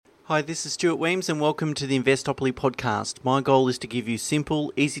Hi, this is Stuart Weems and welcome to the Investopoly podcast. My goal is to give you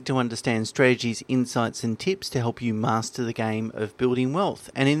simple, easy to understand strategies, insights and tips to help you master the game of building wealth.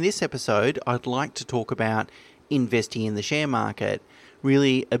 And in this episode, I'd like to talk about investing in the share market,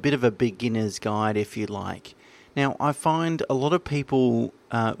 really a bit of a beginner's guide if you like. Now, I find a lot of people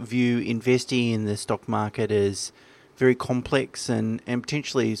view investing in the stock market as very complex and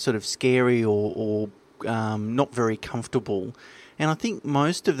potentially sort of scary or not very comfortable. And I think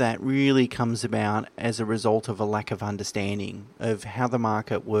most of that really comes about as a result of a lack of understanding of how the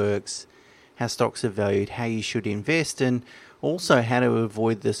market works, how stocks are valued, how you should invest, and also how to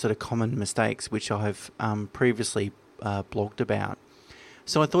avoid the sort of common mistakes which I've previously blogged about.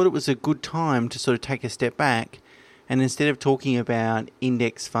 So I thought it was a good time to sort of take a step back and instead of talking about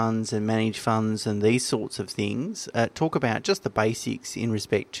index funds and managed funds and these sorts of things, talk about just the basics in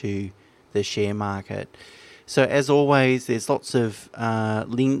respect to the share market. So as always, there's lots of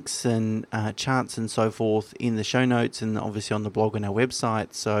links and charts and so forth in the show notes and obviously on the blog and our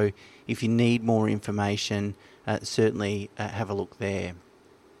website. So if you need more information, certainly have a look there.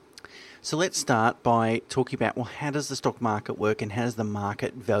 So let's start by talking about, well, how does the stock market work and how does the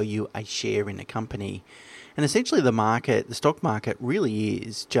market value a share in a company? And essentially the stock market really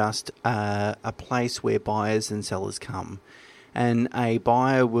is just a place where buyers and sellers come. And a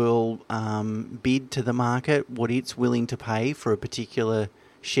buyer will bid to the market what it's willing to pay for a particular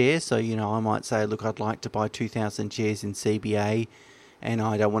share. So, I might say, look, I'd like to buy 2,000 shares in CBA and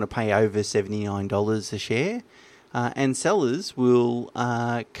I don't want to pay over $79 a share. And sellers will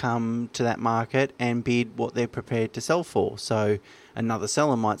come to that market and bid what they're prepared to sell for. So another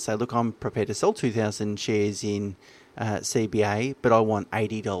seller might say, look, I'm prepared to sell 2,000 shares in CBA, but I want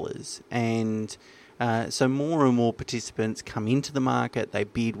 $80. And so more and more participants come into the market, they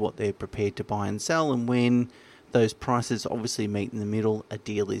bid what they're prepared to buy and sell, and when those prices obviously meet in the middle, a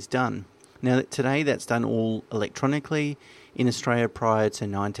deal is done. Now, today that's done all electronically. In Australia prior to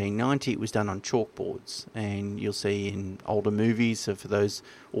 1990, it was done on chalkboards, and you'll see in older movies, so for those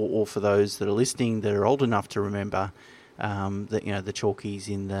or for those that are listening that are old enough to remember that the chalkies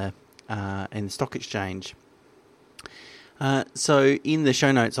in the stock exchange. So in the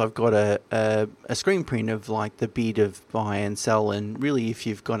show notes, I've got a screen print of like the bid of buy and sell, and really if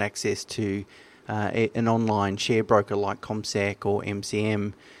you've got access to an online share broker like CommSec or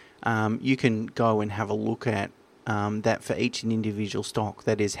MCM, you can go and have a look at that for each individual stock.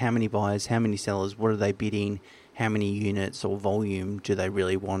 That is, how many buyers, how many sellers, what are they bidding, how many units or volume do they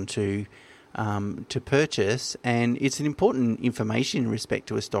really want to purchase. And it's an important information in respect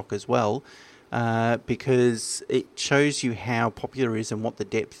to a stock as well. Because it shows you how popular it is and what the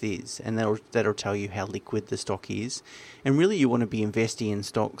depth is, and that'll tell you how liquid the stock is. And really, you want to be investing in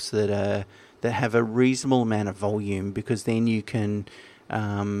stocks that have a reasonable amount of volume, because then you can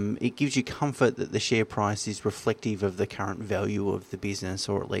it gives you comfort that the share price is reflective of the current value of the business,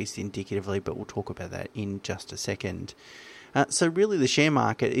 or at least indicatively. But we'll talk about that in just a second. So really, the share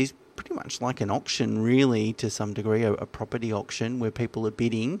market is pretty much like an auction, really, to some degree, a property auction where people are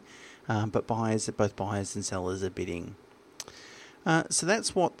bidding. But both buyers and sellers are bidding. So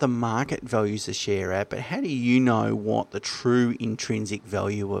that's what the market values a share at. But how do you know what the true intrinsic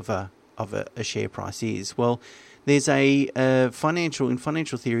value of a share price is? Well, there's in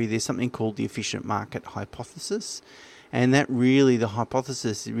financial theory, there's something called the efficient market hypothesis, and the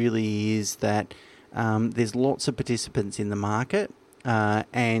hypothesis really is that there's lots of participants in the market,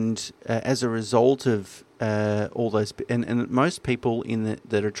 and as a result of all those, and most people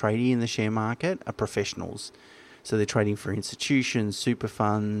that are trading in the share market are professionals. So they're trading for institutions, super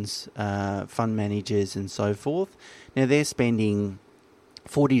funds, fund managers, and so forth. Now they're spending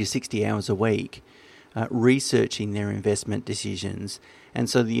 40 to 60 hours a week researching their investment decisions. And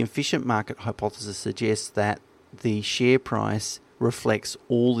so the efficient market hypothesis suggests that the share price reflects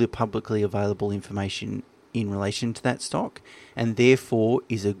all the publicly available information in relation to that stock, and therefore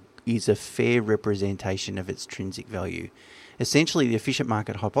is a fair representation of its intrinsic value. Essentially, the efficient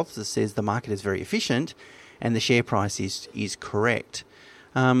market hypothesis says the market is very efficient and the share price is correct.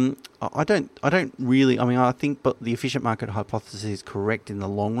 I think but the efficient market hypothesis is correct in the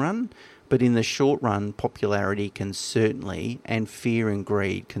long run, but in the short run, popularity can certainly, and fear and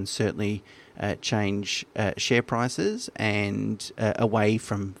greed can certainly change share prices and away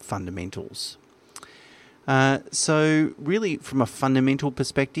from fundamentals. So really, from a fundamental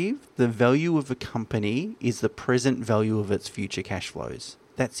perspective, the value of a company is the present value of its future cash flows.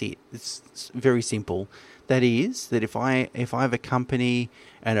 That's it. It's very simple. That is, that if I have a company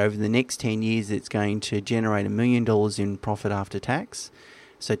and over the next 10 years it's going to generate $1 million in profit after tax,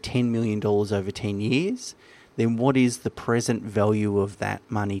 so $10 million over 10 years, then what is the present value of that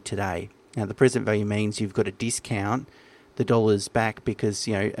money today? Now, the present value means you've got to discount the dollars back because,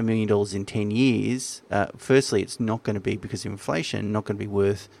 $1 million in 10 years, firstly, it's not going to be, because of inflation, not going to be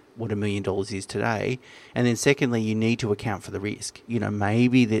worth what $1 million is today. And then secondly, you need to account for the risk.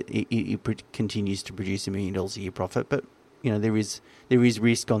 Maybe that it continues to produce $1 million a year profit, but there is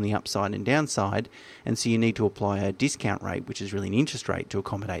risk on the upside and downside, and so you need to apply a discount rate, which is really an interest rate, to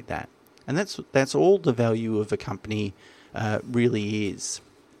accommodate that. And that's all the value of a company really is.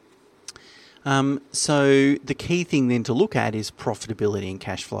 So the key thing then to look at is profitability and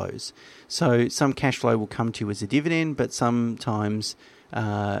cash flows. So some cash flow will come to you as a dividend, but sometimes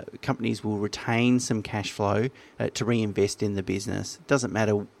companies will retain some cash flow to reinvest in the business. It doesn't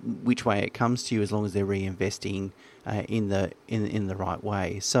matter which way it comes to you, as long as they're reinvesting in the right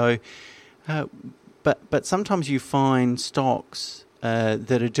way. So, but sometimes you find stocks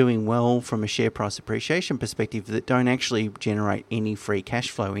that are doing well from a share price appreciation perspective that don't actually generate any free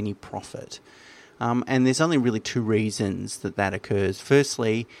cash flow, any profit. And there's only really two reasons that occurs.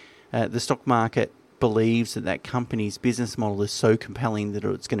 Firstly, the stock market believes that company's business model is so compelling that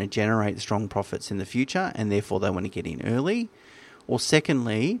it's going to generate strong profits in the future, and therefore they want to get in early. Or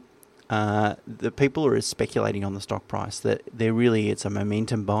secondly, the people are speculating on the stock price, that it's a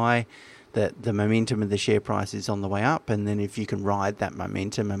momentum buy, that the momentum of the share price is on the way up, and then if you can ride that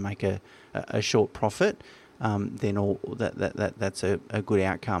momentum and make a short profit, then that's a good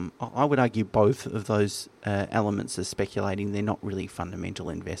outcome. I would argue both of those elements are speculating. They're not really fundamental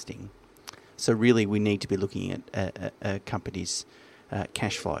investing. So really, we need to be looking at a company's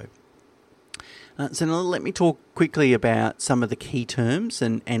cash flow. So now let me talk quickly about some of the key terms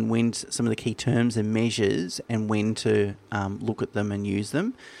and when some of the key terms and measures and when to look at them and use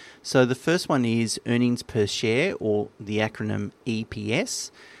them. So the first one is earnings per share, or the acronym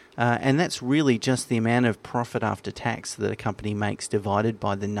EPS. And that's really just the amount of profit after tax that a company makes divided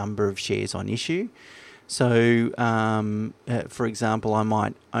by the number of shares on issue. So, for example, I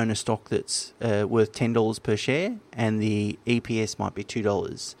might own a stock that's worth $10 per share, and the EPS might be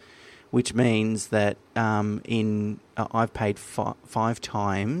 $2, which means that I've paid five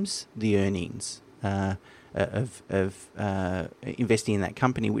times the earnings of investing in that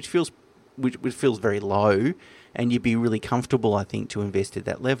company, which feels very low, and you'd be really comfortable, I think, to invest at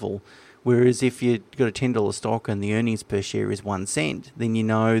that level. Whereas if you've got a $10 stock and the earnings per share is 1 cent, then you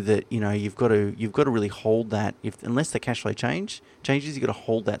know that you've got to really hold that. Unless the cash flow changes, you've got to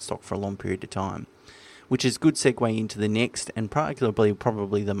hold that stock for a long period of time, which is a good segue into the next and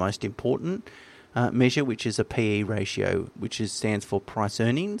probably the most important measure, which is a PE ratio, which stands for price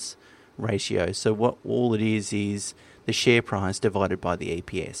earnings ratio. So what all it is the share price divided by the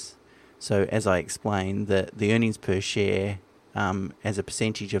EPS. So as I explained, the earnings per share as a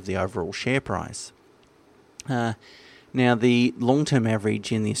percentage of the overall share price. Now, the long-term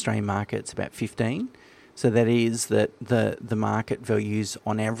average in the Australian market is about 15. So that is that the market values,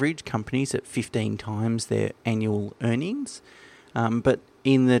 on average, companies at 15 times their annual earnings. But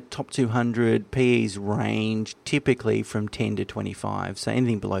in the top 200, PEs range typically from 10 to 25. So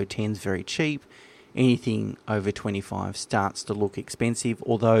anything below 10 is very cheap. Anything over 25 starts to look expensive,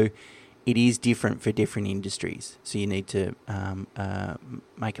 although it is different for different industries, so you need to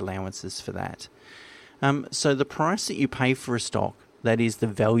make allowances for that. So the price that you pay for a stock, that is the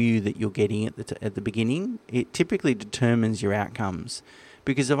value that you're getting at the beginning, it typically determines your outcomes.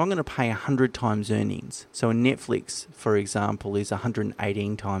 Because if I'm going to pay 100 times earnings, so a Netflix, for example, is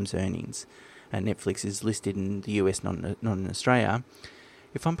 118 times earnings, and Netflix is listed in the US, not in Australia.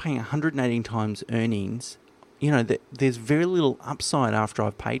 If I'm paying 118 times earnings, there's very little upside after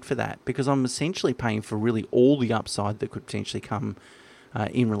I've paid for that, because I'm essentially paying for really all the upside that could potentially come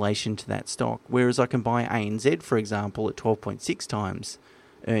in relation to that stock. Whereas I can buy ANZ, for example, at 12.6 times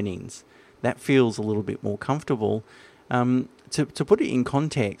earnings. That feels a little bit more comfortable. To put it in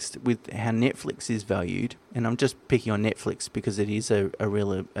context with how Netflix is valued, and I'm just picking on Netflix because it is a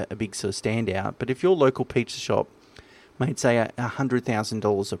big sort of standout, but if your local pizza shop made, say,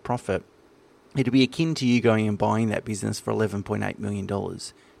 $100,000 of profit, it'd be akin to you going and buying that business for $11.8 million,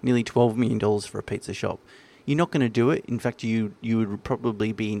 nearly $12 million for a pizza shop. You're not going to do it. In fact, you would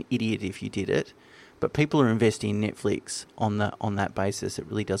probably be an idiot if you did it. But people are investing in Netflix on that basis. It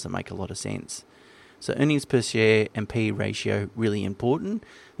really doesn't make a lot of sense. So earnings per share and PE ratio, really important.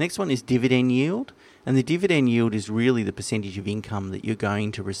 Next one is dividend yield. And the dividend yield is really the percentage of income that you're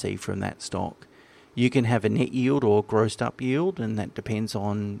going to receive from that stock. You can have a net yield or grossed up yield, and that depends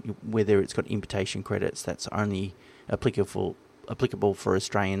on whether it's got imputation credits. That's only applicable for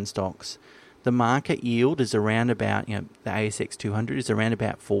Australian stocks. The market yield is around about, the ASX 200 is around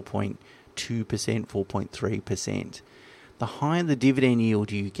about 4.2%, 2%, 4.3%. The higher the dividend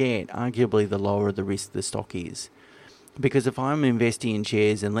yield you get, arguably the lower the risk the stock is. Because if I'm investing in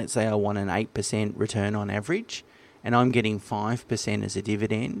shares and let's say I want an 8% return on average and I'm getting 5% as a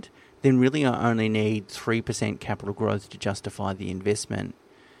dividend, then really I only need 3% capital growth to justify the investment.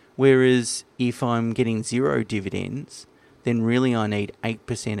 Whereas if I'm getting 0 dividends, then really I need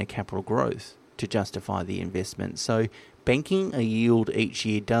 8% of capital growth to justify the investment. So banking a yield each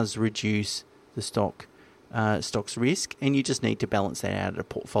year does reduce the stock's risk, and you just need to balance that out at a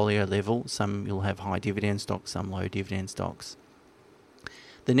portfolio level. Some you'll have high dividend stocks, some low dividend stocks.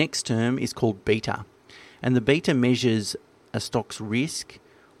 The next term is called beta, and the beta measures a stock's risk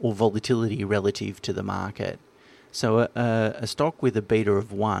or volatility relative to the market. So a stock with a beta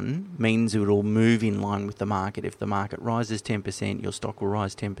of 1 means it will move in line with the market. If the market rises 10%, your stock will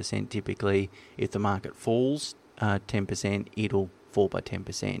rise 10% typically. If the market falls 10%, it'll fall by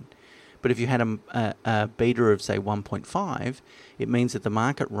 10%. But if you had a beta of, say, 1.5, it means that the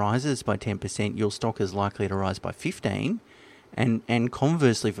market rises by 10%, your stock is likely to rise by 15, and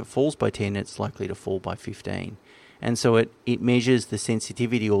conversely, if it falls by 10, it's likely to fall by 15. And so it measures the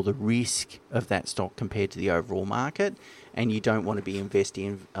sensitivity or the risk of that stock compared to the overall market, and you don't want to be investing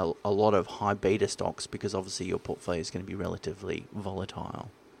in a lot of high beta stocks because obviously your portfolio is going to be relatively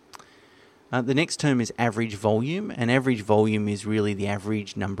volatile. The next term is average volume, and average volume is really the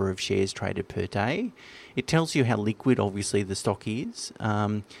average number of shares traded per day. It tells you how liquid, obviously, the stock is.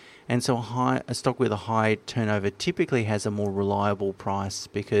 And so a stock with a high turnover typically has a more reliable price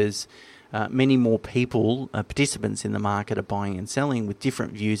because many more people, participants in the market, are buying and selling with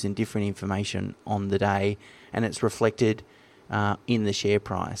different views and different information on the day, and it's reflected in the share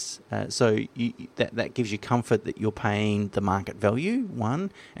price. So that gives you comfort that you're paying the market value,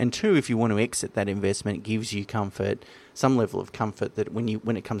 1. And 2, if you want to exit that investment, it gives you comfort, some level of comfort that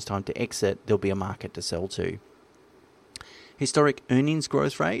when it comes time to exit, there'll be a market to sell to. Historic earnings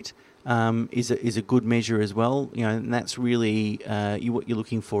growth rate is a good measure as well. And that's really what you're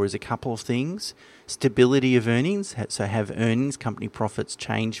looking for is a couple of things. Stability of earnings. So have earnings, company profits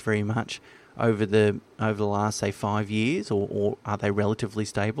changed very much over the last, say, 5 years, or are they relatively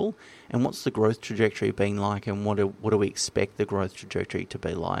stable? And what's the growth trajectory been like, and what do we expect the growth trajectory to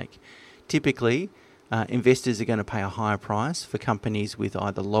be like? Typically, investors are going to pay a higher price for companies with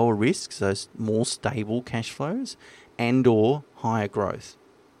either lower risks, so more stable cash flows, and or higher growth.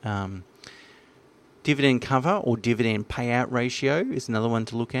 Dividend cover or dividend payout ratio is another one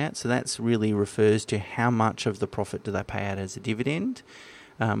to look at. So that's really refers to how much of the profit do they pay out as a dividend.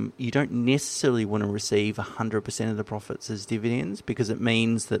 You don't necessarily want to receive 100% of the profits as dividends because it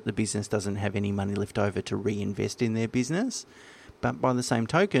means that the business doesn't have any money left over to reinvest in their business. But by the same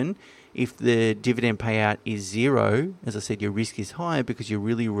token, if the dividend payout is 0, as I said, your risk is higher because you're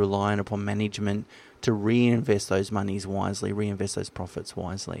really relying upon management to reinvest those monies wisely, reinvest those profits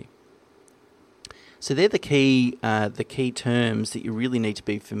wisely. So they're the key terms that you really need to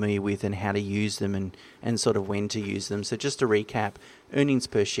be familiar with and how to use them and sort of when to use them. So just to recap, earnings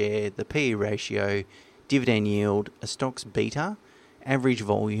per share, the PE ratio, dividend yield, a stock's beta, average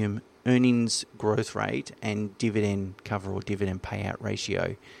volume, earnings growth rate, and dividend cover or dividend payout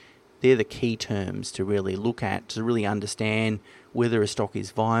ratio. They're the key terms to really look at, to really understand whether a stock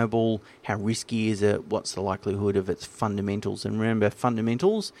is viable, how risky is it, what's the likelihood of its fundamentals. And remember,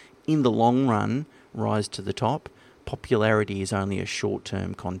 fundamentals in the long run rise to the top. Popularity is only a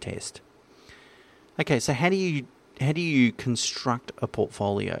short-term contest. Okay, so how do you construct a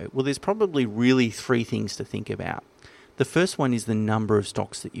portfolio? Well, there's probably really 3 things to think about. The first one is the number of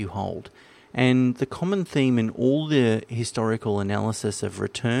stocks that you hold. And the common theme in all the historical analysis of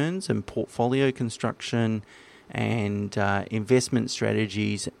returns and portfolio construction and investment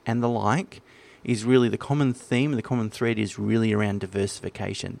strategies and the like is really the common theme, the common thread is really around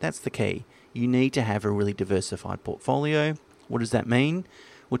diversification. That's the key. You need to have a really diversified portfolio. What does that mean?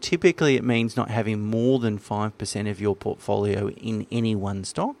 Well, typically it means not having more than 5% of your portfolio in any one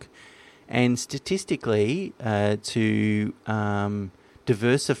stock. And statistically, to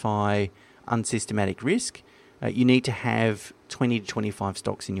diversify unsystematic risk, you need to have 20 to 25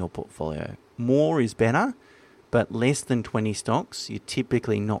 stocks in your portfolio. More is better, but less than 20 stocks, you're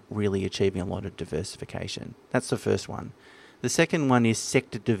typically not really achieving a lot of diversification. That's the first one. The second one is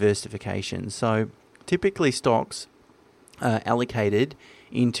sector diversification. So typically stocks are allocated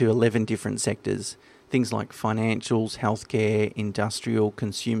into 11 different sectors, things like financials, healthcare, industrial,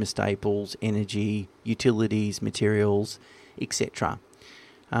 consumer staples, energy, utilities, materials, etc.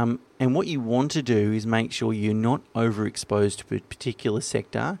 And what you want to do is make sure you're not overexposed to a particular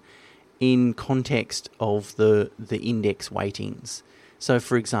sector in context of the index weightings. So,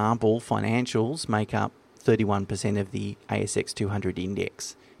 for example, financials make up 31% of the ASX 200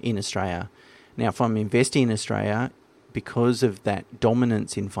 index in Australia. Now, if I'm investing in Australia, because of that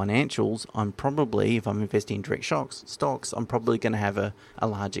dominance in financials, I'm probably, if I'm investing in direct stocks, I'm probably going to have a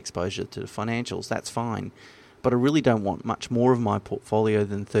large exposure to the financials. That's fine. But I really don't want much more of my portfolio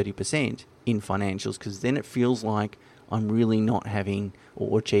than 30% in financials, because then it feels like I'm really not having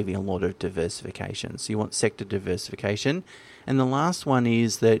or achieving a lot of diversification. So you want sector diversification. And the last one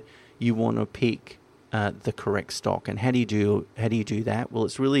is that you want to pick the correct stock. And how do you do that? Well,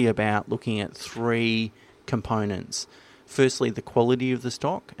 it's really about looking at three components. Firstly, the quality of the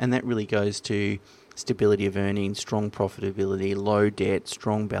stock, and that really goes to stability of earnings, strong profitability, low debt,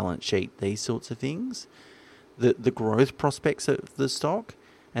 strong balance sheet, these sorts of things. The growth prospects of the stock,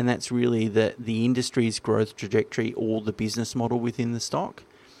 and that's really the industry's growth trajectory or the business model within the stock.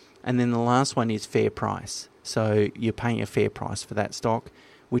 And then the last one is fair price. So you're paying a fair price for that stock,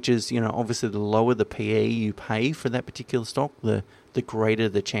 which is, obviously the lower the PE you pay for that particular stock, the greater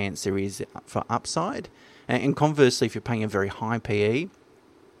the chance there is for upside. And conversely, if you're paying a very high PE,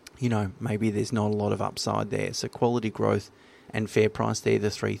 maybe there's not a lot of upside there. So quality, growth, and fair price, they're the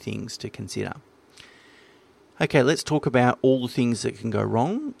three things to consider. Okay, let's talk about all the things that can go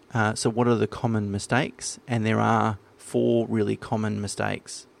wrong. So what are the common mistakes? And there are 4 really common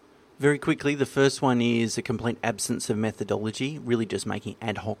mistakes. Very quickly, the first one is a complete absence of methodology, really just making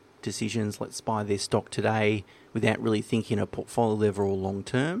ad hoc decisions. Let's buy this stock today without really thinking a portfolio level or long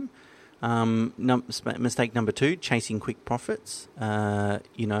term. Mistake number 2, chasing quick profits.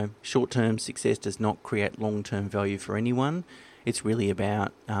 Short-term success does not create long-term value for anyone. It's really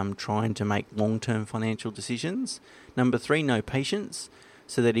about trying to make long-term financial decisions. Number 3, no patience.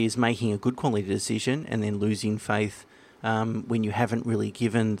 So that is making a good quality decision and then losing faith when you haven't really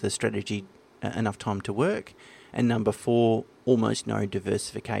given the strategy enough time to work. And number 4, almost no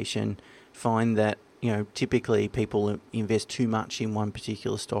diversification. Find that typically people invest too much in one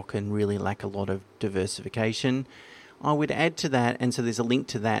particular stock and really lack a lot of diversification. I would add to that, and so there's a link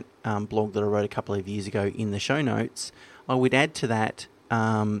to that blog that I wrote a couple of years ago in the show notes. I would add to that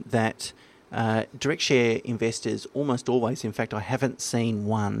that direct share investors almost always, in fact, I haven't seen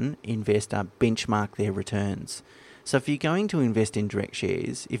one investor benchmark their returns. So if you're going to invest in direct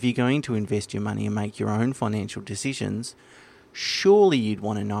shares, if you're going to invest your money and make your own financial decisions, surely you'd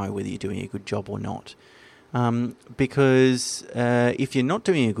want to know whether you're doing a good job or not. Because if you're not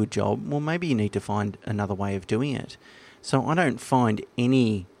doing a good job, well, maybe you need to find another way of doing it. So I don't find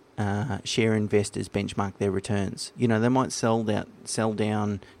any share investors benchmark their returns. They might sell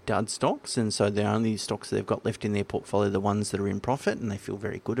down dud stocks, and so the only stocks that they've got left in their portfolio are the ones that are in profit, and they feel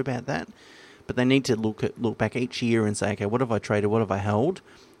very good about that. But they need to look back each year and say, okay, what have I traded? What have I held?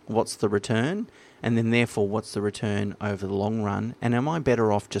 What's the return? And then therefore, what's the return over the long run? And am I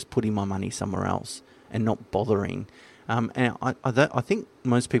better off just putting my money somewhere else and not bothering? And I think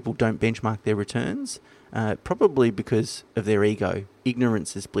most people don't benchmark their returns, probably because of their ego.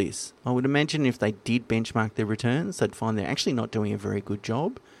 Ignorance is bliss. I would imagine if they did benchmark their returns, they'd find they're actually not doing a very good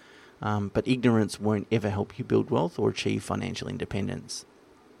job. But ignorance won't ever help you build wealth or achieve financial independence.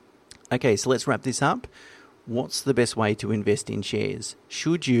 Okay, so let's wrap this up. What's the best way to invest in shares?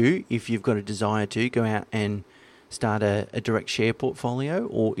 Should you, if you've got a desire to, go out and start a direct share portfolio,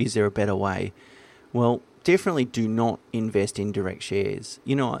 or is there a better way? Well, definitely do not invest in direct shares.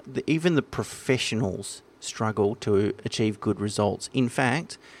 Even the professionals struggle to achieve good results. In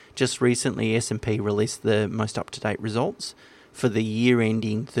fact, just recently S&P released the most up-to-date results for the year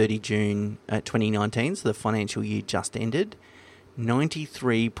ending 30 June 2019, so the financial year just ended.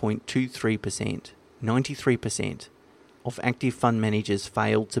 93% of active fund managers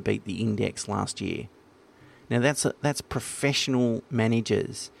failed to beat the index last year. Now that's professional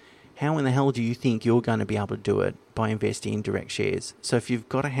managers. How in the hell do you think you're going to be able to do it? By investing in direct shares. So if you've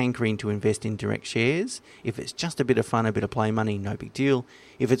got a hankering to invest in direct shares, if it's just a bit of fun, a bit of play money, no big deal.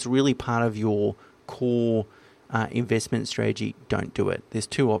 If it's really part of your core investment strategy, don't do it. There's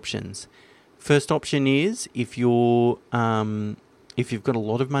 2 options. First option is if you've got a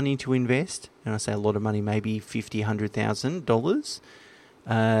lot of money to invest, and I say a lot of money, maybe $50,000,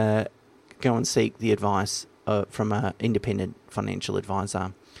 $100,000, go and seek the advice from an independent financial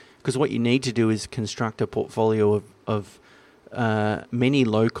advisor. Because what you need to do is construct a portfolio of many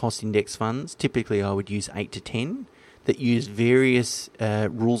low-cost index funds. Typically, I would use 8 to 10 that use various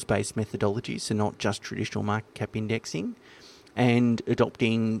rules-based methodologies, so not just traditional market cap indexing, and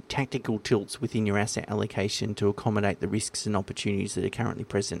adopting tactical tilts within your asset allocation to accommodate the risks and opportunities that are currently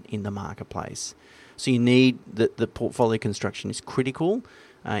present in the marketplace. So you need the portfolio construction is critical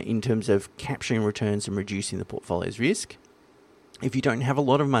in terms of capturing returns and reducing the portfolio's risk. If you don't have a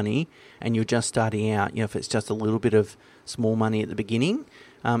lot of money and you're just starting out, if it's just a little bit of small money at the beginning,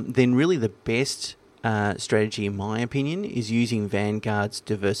 then really the best strategy, in my opinion, is using Vanguard's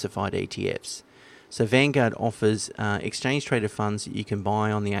diversified ETFs. So Vanguard offers exchange-traded funds that you can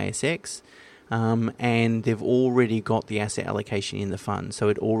buy on the ASX, and they've already got the asset allocation in the fund. So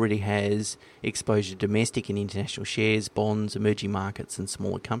it already has exposure to domestic and international shares, bonds, emerging markets, and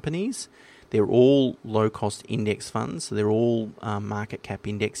smaller companies. They're all low-cost index funds, so they're all market cap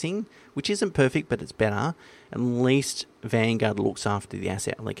indexing, which isn't perfect, but it's better. At least Vanguard looks after the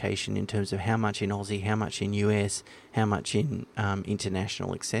asset allocation in terms of how much in Aussie, how much in US, how much in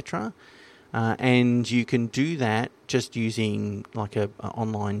international, etc. And you can do that just using like an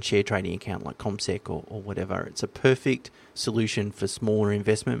online share trading account like CommSec or whatever. It's a perfect solution for smaller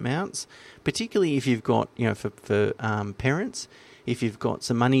investment amounts, particularly if you've got, for parents. If you've got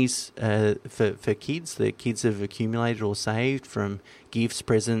some monies for kids that kids have accumulated or saved from gifts,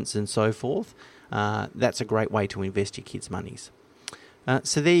 presents and so forth, that's a great way to invest your kids' monies.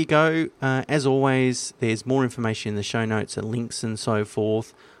 So there you go. As always, there's more information in the show notes and links and so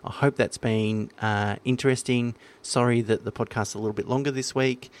forth. I hope that's been interesting. Sorry that the podcast's a little bit longer this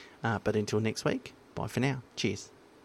week, but until next week, bye for now. Cheers.